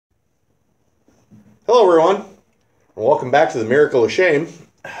Hello everyone, and welcome back to the Miracle of Shame.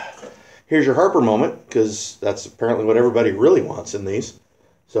 Here's your Harper moment, because that's apparently what everybody really wants in these.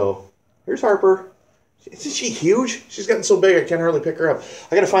 So, here's Harper. Isn't she huge? She's gotten so big I can't hardly pick her up.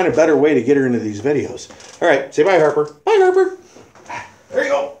 I gotta find a better way to get her into these videos. Alright, say bye Harper. Bye Harper. There you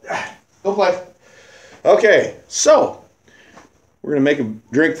go. Go play. Okay, so, we're gonna make a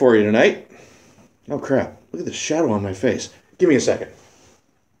drink for you tonight. Oh crap, look at the shadow on my face. Give me a second.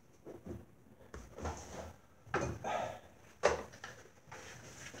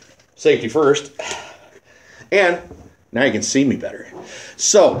 Safety first. And now you can see me better.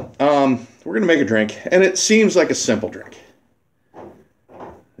 So, we're going to make a drink, and it seems like a simple drink.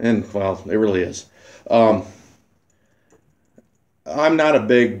 And, well, it really is. I'm not a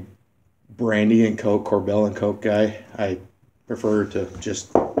big brandy and Coke, Korbel and Coke guy. I prefer to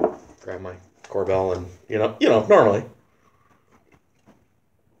just grab my Korbel and, you know, normally.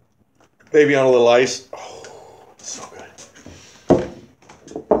 Maybe on a little ice. Oh, so good.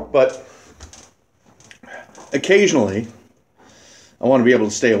 But occasionally, I want to be able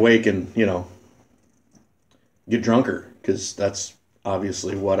to stay awake and, get drunker, because that's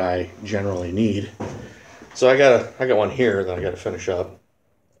obviously what I generally need. So I got one here that I got to finish up.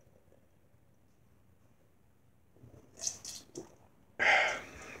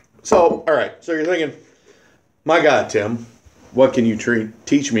 So, all right. So you're thinking, my God, Tim, what can you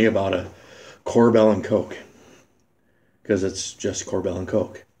teach me about a Korbel and Coke? Because it's just Korbel and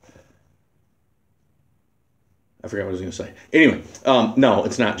Coke. I forgot what I was going to say. Anyway, no,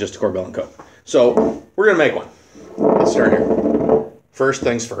 it's not just Korbel and Coke. So, we're going to make one. Let's start here. First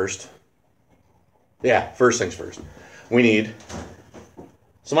things first. Yeah, first things first. We need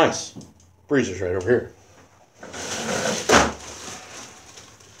some ice. Freezer's right over here.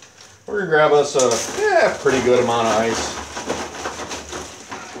 We're going to grab us a pretty good amount of ice.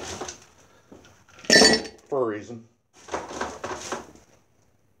 For a reason.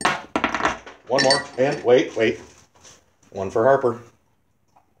 One more. And wait. One for Harper.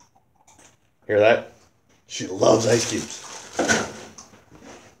 Hear that? She loves ice cubes.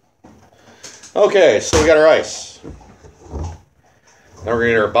 Okay, so we got our ice. Now we're going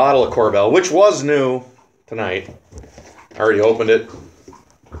to get our bottle of Korbel, which was new tonight. I already opened it.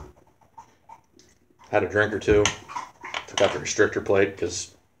 Had a drink or two. Took out the restrictor plate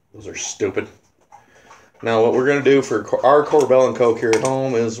because those are stupid. Now what we're going to do for our Korbel and Coke here at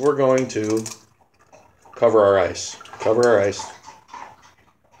home is we're going to cover our ice. Cover our ice.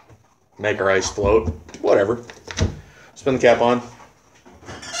 Make our ice float. Whatever. Spin the cap on.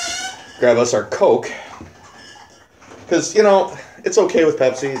 Grab us our Coke. Because, it's okay with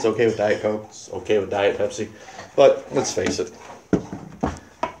Pepsi. It's okay with Diet Coke. It's okay with Diet Pepsi. But, let's face it.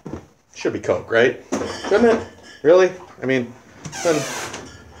 Should be Coke, right? Shouldn't it? Really? I mean, then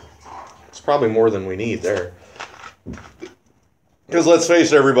it's probably more than we need there. Because let's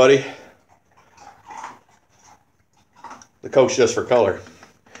face it, everybody. The Coke's just for color.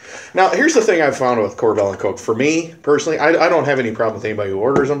 Now, here's the thing I've found with Korbel and Coke. For me, personally, I don't have any problem with anybody who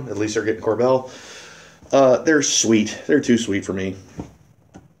orders them. At least they're getting Korbel. They're sweet. They're too sweet for me.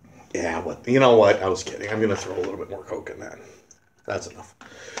 Yeah, you know what? I was kidding. I'm going to throw a little bit more Coke in that. That's enough.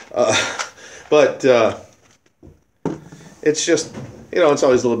 But it's just, it's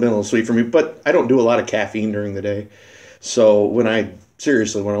always been a little sweet for me. But I don't do a lot of caffeine during the day. So when I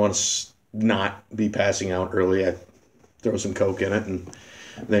want to not be passing out early, I throw some Coke in it, and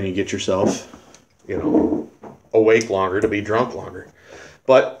then you get yourself, awake longer to be drunk longer.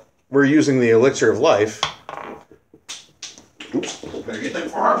 But we're using the elixir of life. Oops, better get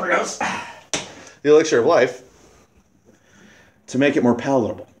that far for us. The elixir of life to make it more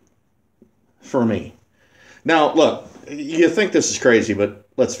palatable for me. Now, look, you think this is crazy, but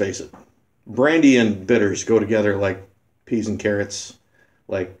let's face it. Brandy and bitters go together like peas and carrots,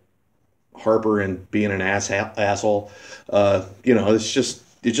 like Harper and being an asshole.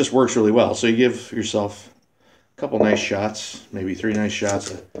 It just works really well. So you give yourself a couple nice shots, maybe 3 nice shots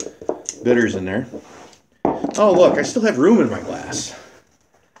of bitters in there. Oh, look, I still have room in my glass.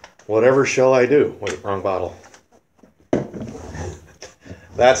 Whatever shall I do? Wait, wrong bottle.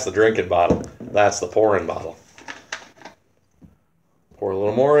 That's the drinking bottle. That's the pouring bottle. Pour a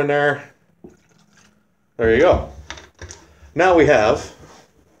little more in there. There you go. Now we have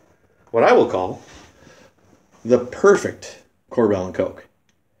what I will call the perfect Korbel and Coke.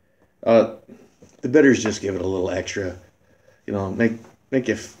 The bitters just give it a little extra, make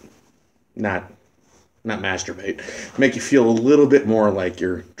you not masturbate, make you feel a little bit more like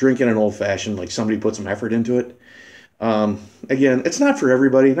you're drinking an old fashioned, like somebody put some effort into it. Again, it's not for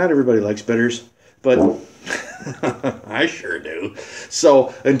everybody. Not everybody likes bitters, but I sure do.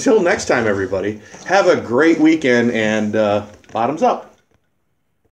 So until next time, everybody, have a great weekend and bottoms up.